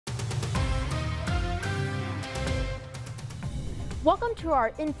Welcome to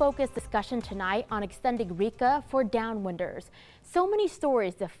our In Focus discussion tonight on extending RECA for downwinders. So many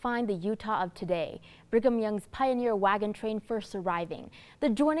stories define the Utah of today. Brigham Young's pioneer wagon train first arriving, the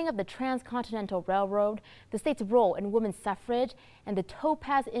joining of the Transcontinental Railroad, the state's role in women's suffrage, and the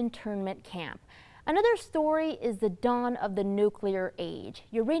Topaz internment camp. Another story is the dawn of the nuclear age.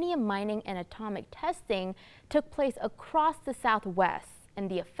 Uranium mining and atomic testing took place across the Southwest, and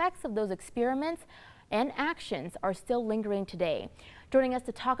the effects of those experiments and actions are still lingering today. Joining us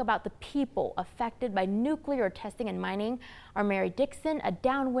to talk about the people affected by nuclear testing and mining are Mary Dixon, a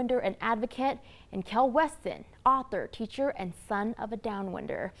downwinder and advocate, and Kel Weston, author, teacher, and son of a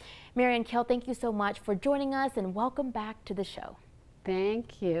downwinder. Mary and Kel, thank you so much for joining us and welcome back to the show.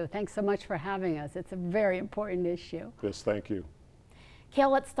 Thank you. Thanks so much for having us. It's a very important issue. Yes, thank you.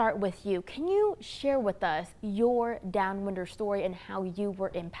 Kel, let's start with you. Can you share with us your downwinder story and how you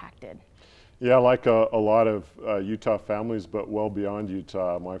were impacted? Yeah, like a lot of Utah families, but well beyond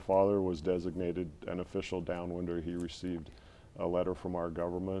Utah, my father was designated an official downwinder. He received a letter from our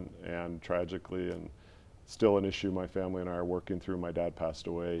government, and tragically, and still an issue my family and I are working through, my dad passed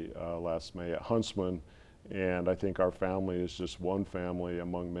away last May at Huntsman, and I think our family is just one family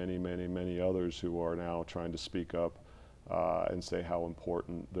among many, many, many others who are now trying to speak up and say how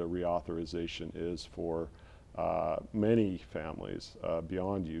important the reauthorization is for many families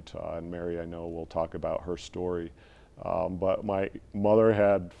beyond Utah, and Mary, I know, will talk about her story. But my mother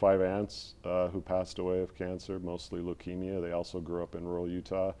had 5 aunts who passed away of cancer, mostly leukemia. They also grew up in rural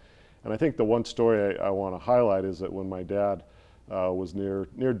Utah. And I think the one story I want to highlight is that when my dad was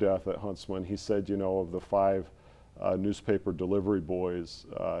near death at Huntsman, he said, you know, of the 5 newspaper delivery boys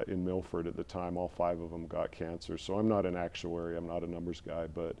in Milford at the time, all 5 of them got cancer. So I'm not an actuary, I'm not a numbers guy,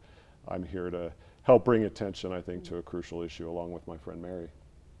 but I'm here to help bring attention, I think, to a crucial issue along with my friend Mary.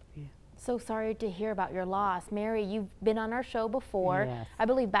 Yeah. So sorry to hear about your loss. Mary, you've been on our show before, yes. I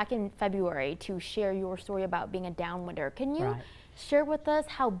believe back in February, to share your story about being a downwinder. Can you share with us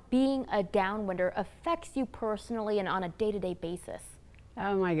how being a downwinder affects you personally and on a day-to-day basis?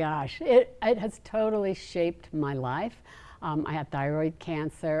 Oh my gosh, it has totally shaped my life. I had thyroid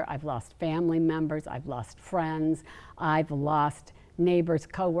cancer, I've lost family members, I've lost friends, I've lost neighbors,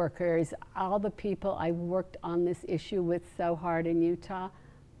 coworkers, all the people I worked on this issue with so hard in Utah.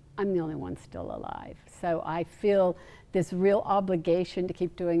 I'm the only one still alive. So I feel this real obligation to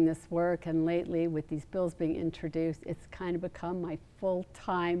keep doing this work, and lately with these bills being introduced, it's kind of become my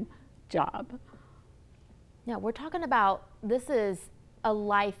full-time job. Now we're talking about, this is a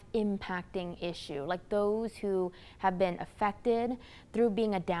life-impacting issue, like those who have been affected through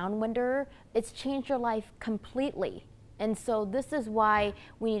being a downwinder, it's changed your life completely. And so this is why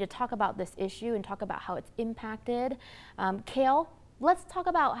we need to talk about this issue and talk about how it's impacted. Kel, let's talk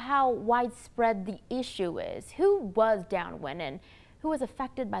about how widespread the issue is. Who was downwind and who was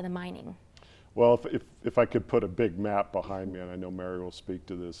affected by the mining? Well, if I could put a big map behind me, and I know Mary will speak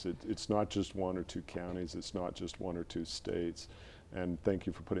to this, it's not just 1 or 2 counties, it's not just 1 or 2 states. And thank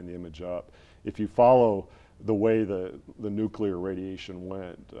you for putting the image up. If you follow the way the nuclear radiation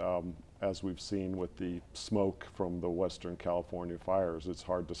went, as we've seen with the smoke from the Western California fires, it's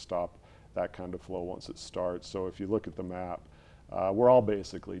hard to stop that kind of flow once it starts. So if you look at the map, we're all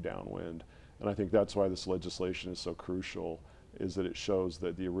basically downwind. And I think that's why this legislation is so crucial, is that it shows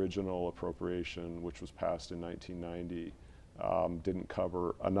that the original appropriation, which was passed in 1990, didn't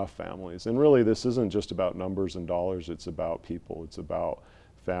cover enough families. And really, this isn't just about numbers and dollars, it's about people, it's about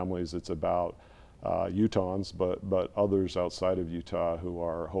families, it's about Utahns, but others outside of Utah who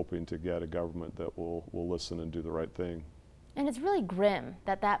are hoping to get a government that will listen and do the right thing. And it's really grim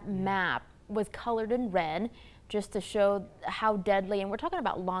that that map was colored in red just to show how deadly, and we're talking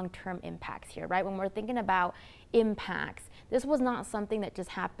about long-term impacts here, right? When we're thinking about impacts, this was not something that just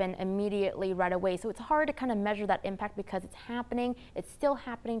happened immediately right away. So it's hard to kind of measure that impact because it's happening, it's still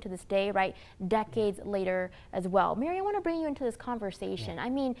happening to this day, right? Decades later as well. Mary, I want to bring you into this conversation. I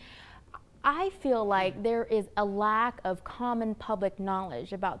mean, I feel like there is a lack of common public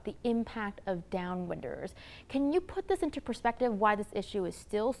knowledge about the impact of downwinders. Can you put this into perspective, why this issue is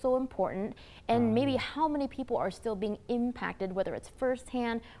still so important, and maybe how many people are still being impacted, whether it's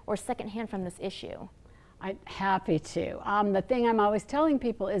firsthand or secondhand from this issue? I'm happy to. The thing I'm always telling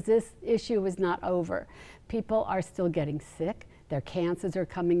people is this issue is not over. People are still getting sick. Their cancers are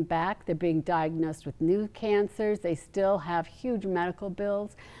coming back. They're being diagnosed with new cancers. They still have huge medical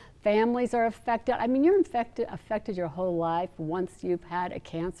bills. Families are affected. I mean, you're affected your whole life once you've had a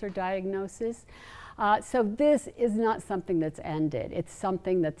cancer diagnosis. So this is not something that's ended. It's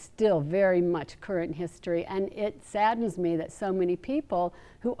something that's still very much current history, and it saddens me that so many people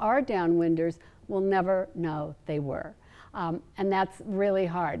who are downwinders will never know they were. And that's really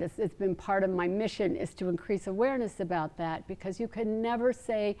hard. It's been part of my mission, is to increase awareness about that, because you can never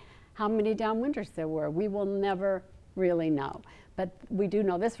say how many downwinders there were. We will never really know. But we do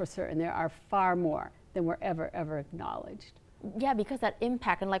know this for certain: there are far more than were ever acknowledged. Yeah, because that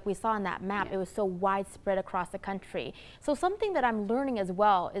impact, and like we saw in that map, it was so widespread across the country. So something that I'm learning as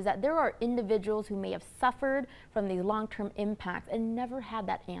well is that there are individuals who may have suffered from these long-term impacts and never had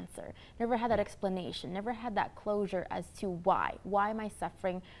that answer, never had that explanation, never had that closure as to why. Why am I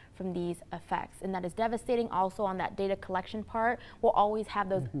suffering from these effects? And that is devastating. Also on that data collection part, we'll always have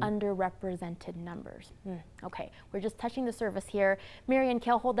those underrepresented numbers. Okay, we're just touching the surface here. Mary and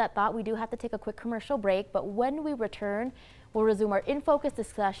Kel, hold that thought. We do have to take a quick commercial break, but when we return, we'll resume our In Focus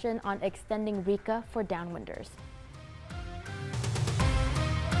discussion on extending RECA for downwinders.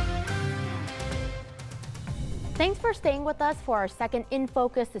 Thanks for staying with us for our second In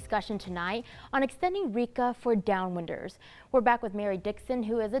Focus discussion tonight on extending RECA for downwinders. We're back with Mary Dixon,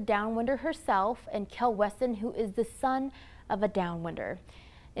 who is a downwinder herself, and Kel Weston, who is the son of a downwinder.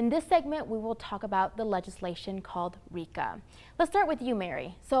 In this segment, we will talk about the legislation called RECA. Let's start with you,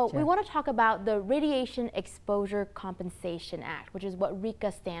 Mary. So we want to talk about the Radiation Exposure Compensation Act, which is what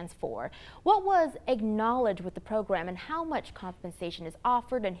RECA stands for. What was acknowledged with the program, and how much compensation is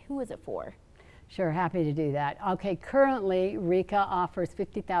offered, and who is it for? Sure, happy to do that. Okay, currently RECA offers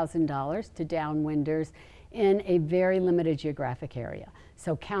 $50,000 to downwinders in a very limited geographic area.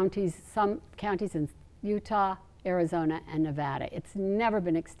 So some counties in Utah, Arizona, and Nevada. It's never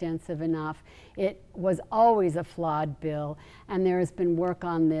been extensive enough. It was always a flawed bill, and there has been work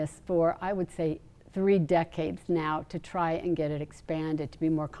on this for, I would say, 3 decades now to try and get it expanded to be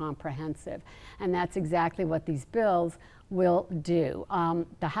more comprehensive. And that's exactly what these bills will do.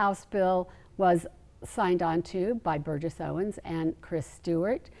 The House bill was signed on to by Burgess Owens and Chris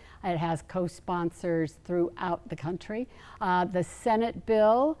Stewart. It has co-sponsors throughout the country. The Senate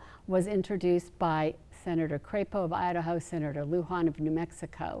bill was introduced by Senator Crapo of Idaho, Senator Lujan of New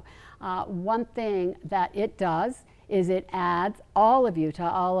Mexico. One thing that it does is it adds all of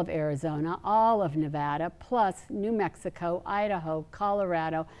Utah, all of Arizona, all of Nevada, plus New Mexico, Idaho,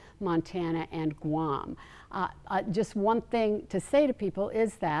 Colorado, Montana, and Guam. Just one thing to say to people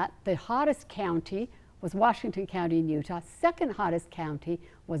is that the hottest county was Washington County in Utah. Second hottest county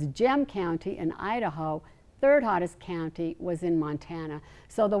was Gem County in Idaho. Third hottest county was in Montana.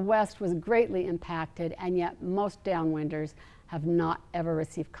 So the West was greatly impacted, and yet most downwinders have not ever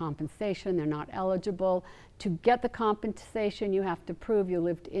received compensation. They're not eligible. To get the compensation, you have to prove you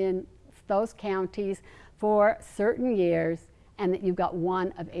lived in those counties for certain years and that you've got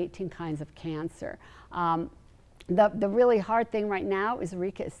one of 18 kinds of cancer. The really hard thing right now is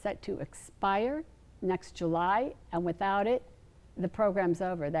RECA is set to expire next July, and without it, the program's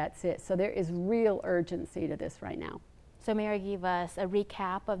over. That's it. So there is real urgency to this right now. So Mary gave us a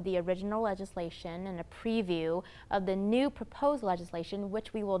recap of the original legislation and a preview of the new proposed legislation,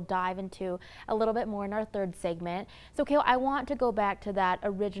 which we will dive into a little bit more in our third segment. So Kale, I want to go back to that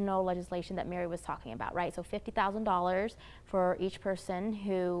original legislation that Mary was talking about, right? So $50,000 for each person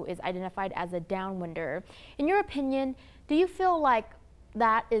who is identified as a downwinder. In your opinion, do you feel like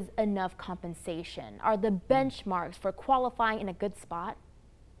that is enough compensation? Are the benchmarks for qualifying in a good spot?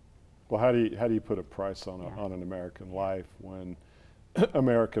 Well, how do you put a price on an American life when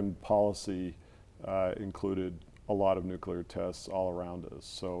American policy included a lot of nuclear tests all around us?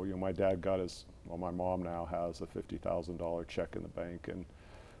 So, you know, my dad got my mom now has a $50,000 check in the bank, and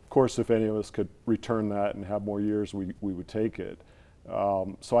of course, if any of us could return that and have more years, we would take it.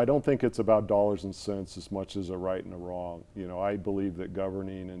 So I don't think it's about dollars and cents as much as a right and a wrong. You know, I believe that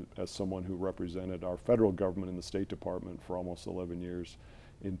governing, and as someone who represented our federal government in the State Department for almost 11 years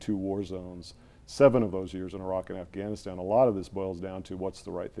in 2 war zones, 7 of those years in Iraq and Afghanistan, a lot of this boils down to what's the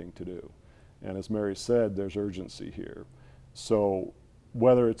right thing to do. And as Mary said, there's urgency here. So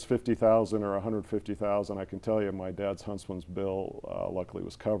whether it's $50,000 or $150,000, I can tell you my dad's Huntsman's bill luckily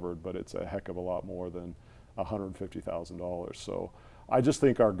was covered, but it's a heck of a lot more than $150,000. So I just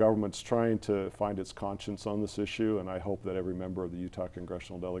think our government's trying to find its conscience on this issue, and I hope that every member of the Utah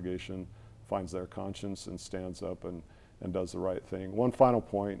congressional delegation finds their conscience and stands up and does the right thing. One final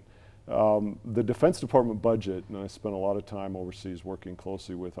point, the Defense Department budget, and I spent a lot of time overseas working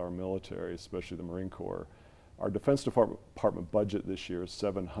closely with our military, especially the Marine Corps. Our Defense Department budget this year is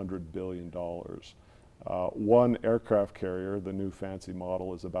 $700 billion. One aircraft carrier, the new fancy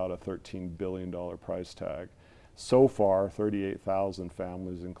model, is about a $13 billion price tag. So far, 38,000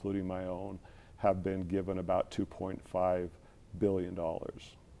 families, including my own, have been given about $2.5 billion.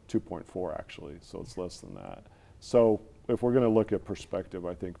 2.4 actually, so it's less than that. So if we're going to look at perspective,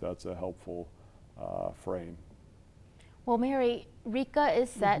 I think that's a helpful frame. Well, Mary, RECA is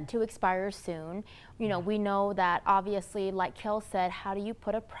set to expire soon. You know, we know that obviously, like Kel said, how do you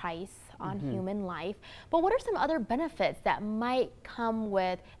put a price on human life? But what are some other benefits that might come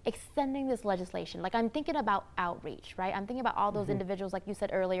with extending this legislation? Like, I'm thinking about outreach, right? I'm thinking about all those individuals, like you said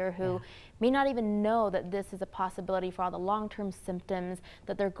earlier, who may not even know that this is a possibility for all the long-term symptoms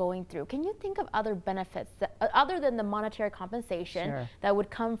that they're going through. Can you think of other benefits that, other than the monetary compensation that would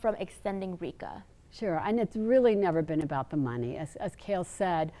come from extending RECA? Sure, and it's really never been about the money. As Cale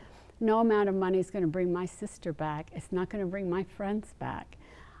said, no amount of money is going to bring my sister back. It's not going to bring my friends back.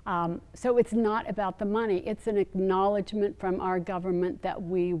 So it's not about the money. It's an acknowledgement from our government that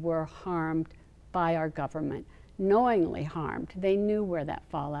we were harmed by our government, knowingly harmed. They knew where that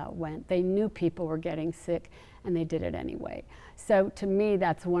fallout went. They knew people were getting sick, and they did it anyway. So to me,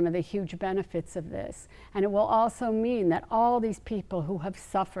 that's one of the huge benefits of this. And it will also mean that all these people who have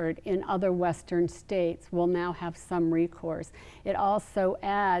suffered in other Western states will now have some recourse. It also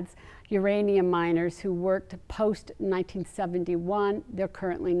adds uranium miners who worked post-1971. They're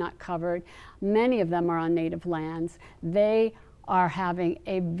currently not covered. Many of them are on native lands. They are having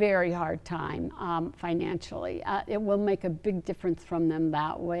a very hard time financially. It will make a big difference from them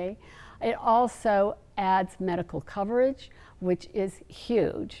that way. It also adds medical coverage, which is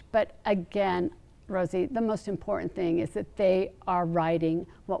huge. But again, Rosie, the most important thing is that they are righting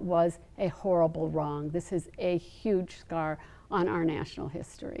what was a horrible wrong. This is a huge scar on our national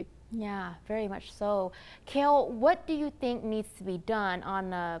history. Yeah, very much so. Cale, what do you think needs to be done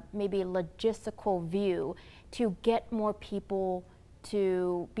on a maybe logistical view to get more people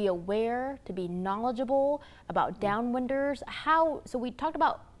to be aware, to be knowledgeable about downwinders? So we talked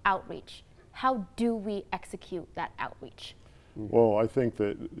about outreach. How do we execute that outreach? Well, I think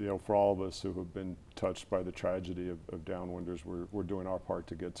that, you know, for all of us who have been touched by the tragedy of downwinders, we're doing our part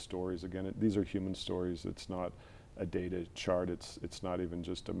to get stories. Again, these are human stories. It's not a data chart. It's not even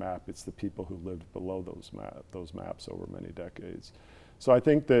just a map. It's the people who lived below those maps over many decades. So I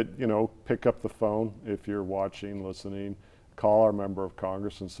think that, you know, pick up the phone if you're watching, listening, call our member of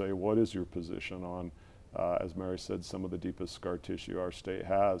Congress and say, what is your position on, as Mary said, some of the deepest scar tissue our state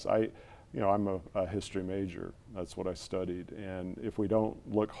has. I'm a history major. That's what I studied. And if we don't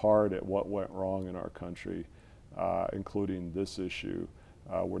look hard at what went wrong in our country, including this issue,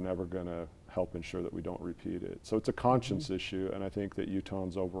 we're never going to help ensure that we don't repeat it. So it's a conscience issue, and I think that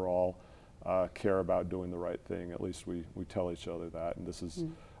Utahns overall care about doing the right thing. At least we tell each other that. And this is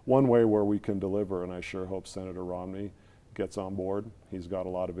one way where we can deliver, and I sure hope Senator Romney gets on board. He's got a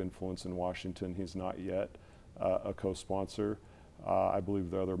lot of influence in Washington. He's not yet a co-sponsor. I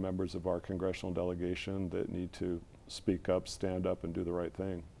believe there are other members of our congressional delegation that need to speak up, stand up, and do the right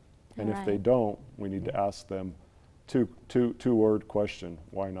thing. And if they don't, we need to ask them two-word question: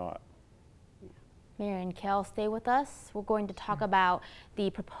 why not? Mary and Cale, stay with us. We're going to talk about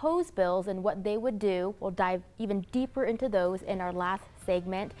the proposed bills and what they would do. We'll dive even deeper into those in our last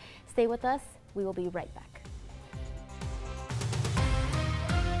segment. Stay with us. We will be right back.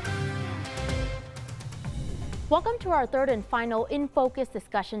 Welcome to our third and final In Focus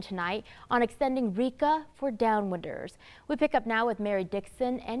discussion tonight on extending RECA for downwinders. We pick up now with Mary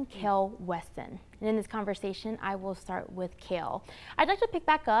Dixon and Cale Weston. And in this conversation, I will start with Cale. I'd like to pick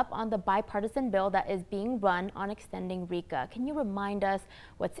back up on the bipartisan bill that is being run on extending RECA. Can you remind us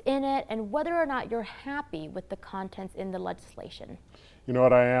what's in it and whether or not you're happy with the contents in the legislation? You know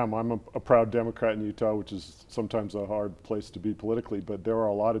what, I am. I'm a proud Democrat in Utah, which is sometimes a hard place to be politically, but there are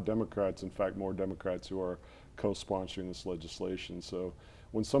a lot of Democrats, in fact more Democrats, who are co-sponsoring this legislation. So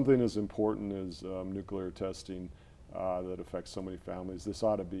when something as important as nuclear testing that affects so many families, this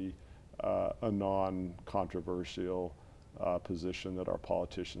ought to be a non-controversial position that our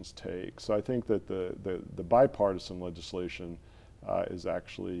politicians take. So I think that the bipartisan legislation is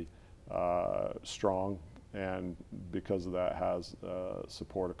actually strong, and because of that has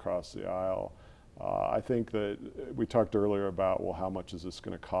support across the aisle. I think that we talked earlier about, well, how much is this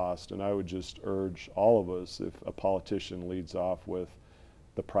going to cost? And I would just urge all of us, if a politician leads off with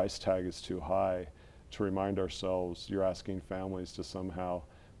the price tag is too high, to remind ourselves, you're asking families to somehow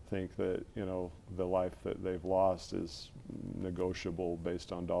think that, you know, the life that they've lost is negotiable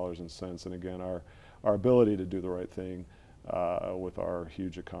based on dollars and cents. And again, our ability to do the right thing with our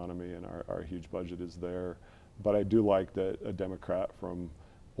huge economy and our huge budget is there. But I do like that a Democrat from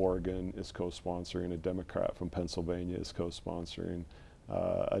Oregon is co-sponsoring, a Democrat from Pennsylvania is co-sponsoring,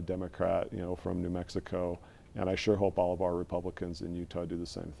 a Democrat, you know, from New Mexico, and I sure hope all of our Republicans in Utah do the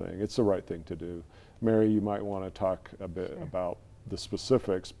same thing. It's the right thing to do. Mary, you might want to talk a bit about the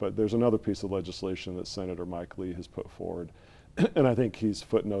specifics, but there's another piece of legislation that Senator Mike Lee has put forward, and I think he's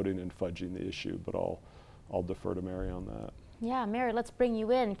footnoting and fudging the issue, but I'll defer to Mary on that. Yeah, Mary, let's bring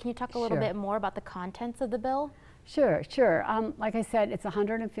you in. Can you talk a little Sure. bit more about the contents of the bill? Sure, sure. Like I said, it's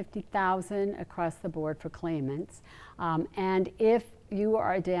 $150,000 across the board for claimants. And if you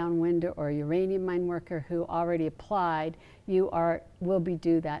are a downwinder or a uranium mine worker who already applied, will be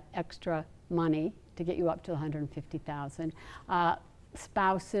due that extra money to get you up to $150,000.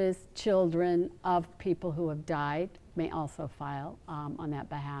 Spouses, children of people who have died may also file on that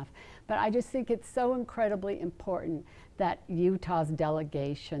behalf. But I just think it's so incredibly important that Utah's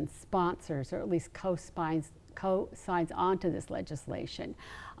delegation sponsors, or at least co-signs onto this legislation,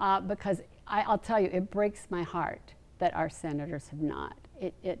 because I'll tell you, it breaks my heart that our senators have not.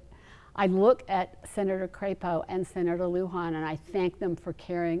 I look at Senator Crapo and Senator Lujan, and I thank them for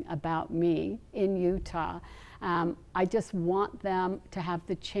caring about me in Utah. I just want them to have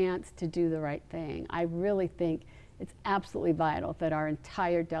the chance to do the right thing. I really think it's absolutely vital that our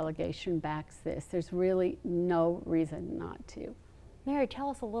entire delegation backs this. There's really no reason not to. Mary, tell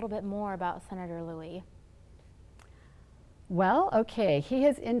us a little bit more about Senator Louie. Well, okay, he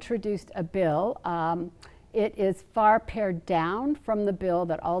has introduced a bill. It is far pared down from the bill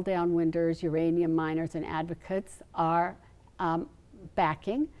that all downwinders, uranium miners, and advocates are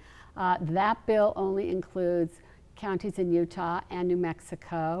backing. That bill only includes counties in Utah and New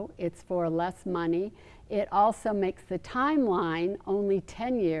Mexico. It's for less money. It also makes the timeline only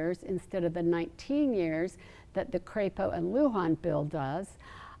 10 years instead of the 19 years that the Crapo and Lujan bill does.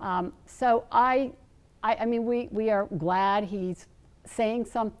 So I mean, we are glad he's saying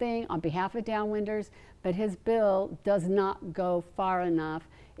something on behalf of downwinders, but his bill does not go far enough.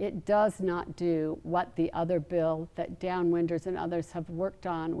 It does not do what the other bill that downwinders and others have worked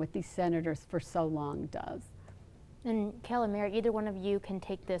on with these senators for so long does. And Cale and Mary, either one of you can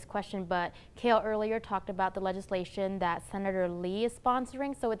take this question, but Cale earlier talked about the legislation that Senator Lee is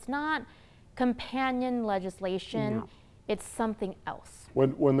sponsoring, so it's not companion legislation. No. It's something else.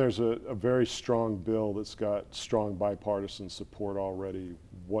 When there's a very strong bill that's got strong bipartisan support already,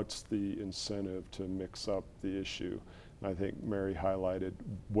 what's the incentive to mix up the issue? And I think Mary highlighted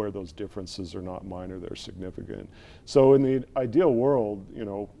where those differences are not minor, they're significant. So in the ideal world, you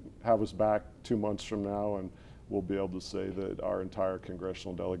know, have us back 2 months from now and we'll be able to say that our entire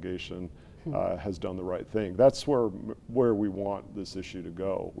congressional delegation has done the right thing. That's where we want this issue to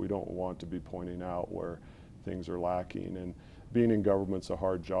go. We don't want to be pointing out where things are lacking, and being in government's a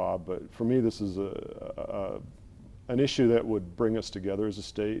hard job, but for me this is an issue that would bring us together as a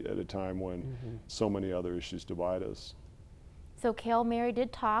state at a time when so many other issues divide us. So Cale, Mary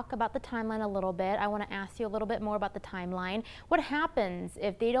did talk about the timeline a little bit. I want to ask you a little bit more about the timeline. What happens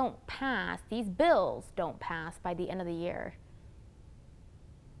if they don't pass, these bills don't pass by the end of the year?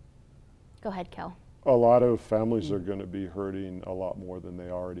 Go ahead, Cale. A lot of families are going to be hurting a lot more than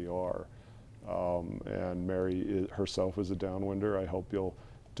they already are. And Mary herself is a downwinder. I hope you'll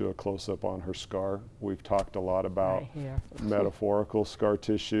do a close-up on her scar. We've talked a lot about metaphorical scar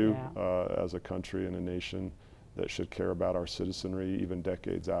tissue as a country and a nation that should care about our citizenry, even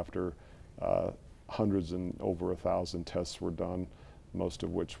decades after hundreds and over 1,000 tests were done, most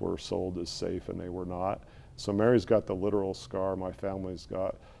of which were sold as safe, and they were not. So Mary's got the literal scar. My family's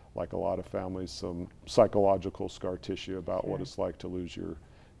got, like a lot of families, some psychological scar tissue about what it's like to lose your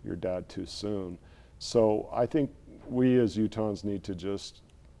dad too soon. So I think we as Utahns need to just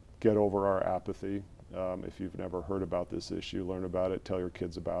get over our apathy. If you've never heard about this issue, learn about it, tell your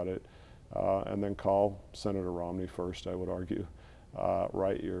kids about it, and then call Senator Romney first, I would argue.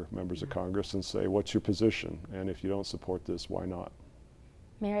 Write your members of Congress and say, what's your position? And if you don't support this, why not?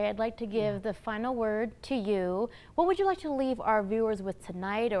 Mary, I'd like to give the final word to you. What would you like to leave our viewers with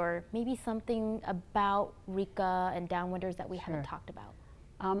tonight, or maybe something about RECA and downwinders that we haven't talked about?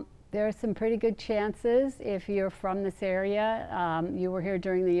 There are some pretty good chances, if you're from this area, you were here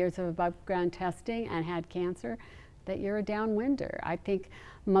during the years of above ground testing and had cancer, that you're a downwinder. I think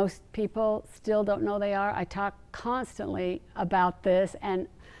most people still don't know they are. I talk constantly about this and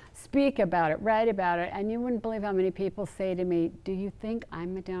speak about it, write about it, and you wouldn't believe how many people say to me, do you think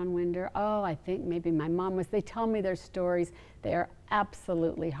I'm a downwinder? Oh, I think maybe my mom was. They tell me their stories. They are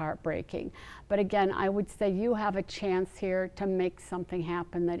absolutely heartbreaking. But again, I would say you have a chance here to make something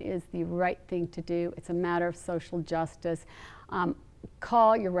happen that is the right thing to do. It's a matter of social justice.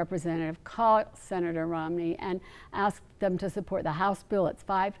 Call your representative, call Senator Romney, and ask them to support the House bill. It's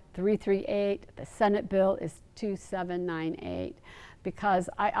 5338. The Senate bill is 2798. Because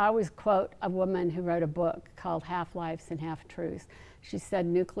I always quote a woman who wrote a book called Half-Lives and Half-Truths. She said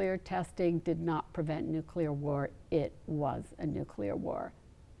nuclear testing did not prevent nuclear war. It was a nuclear war.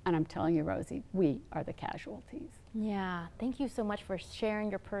 And I'm telling you, Rosie, we are the casualties. Yeah, thank you so much for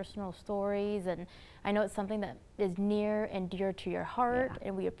sharing your personal stories, and I know it's something that is near and dear to your heart,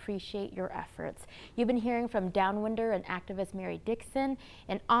 and we appreciate your efforts. You've been hearing from downwinder and activist Mary Dixon,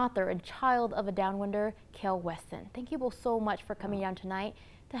 and author and child of a downwinder, Cale Weston. Thank you both so much for coming down tonight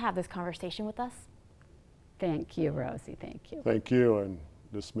to have this conversation with us. Thank you, Rosie, thank you. Thank you, and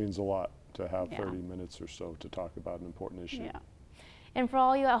this means a lot to have 30 minutes or so to talk about an important issue. Yeah. And for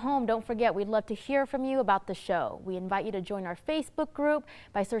all you at home, don't forget, we'd love to hear from you about the show. We invite you to join our Facebook group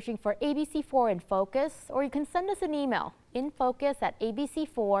by searching for ABC4 In Focus, or you can send us an email,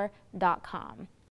 infocus@abc4.com.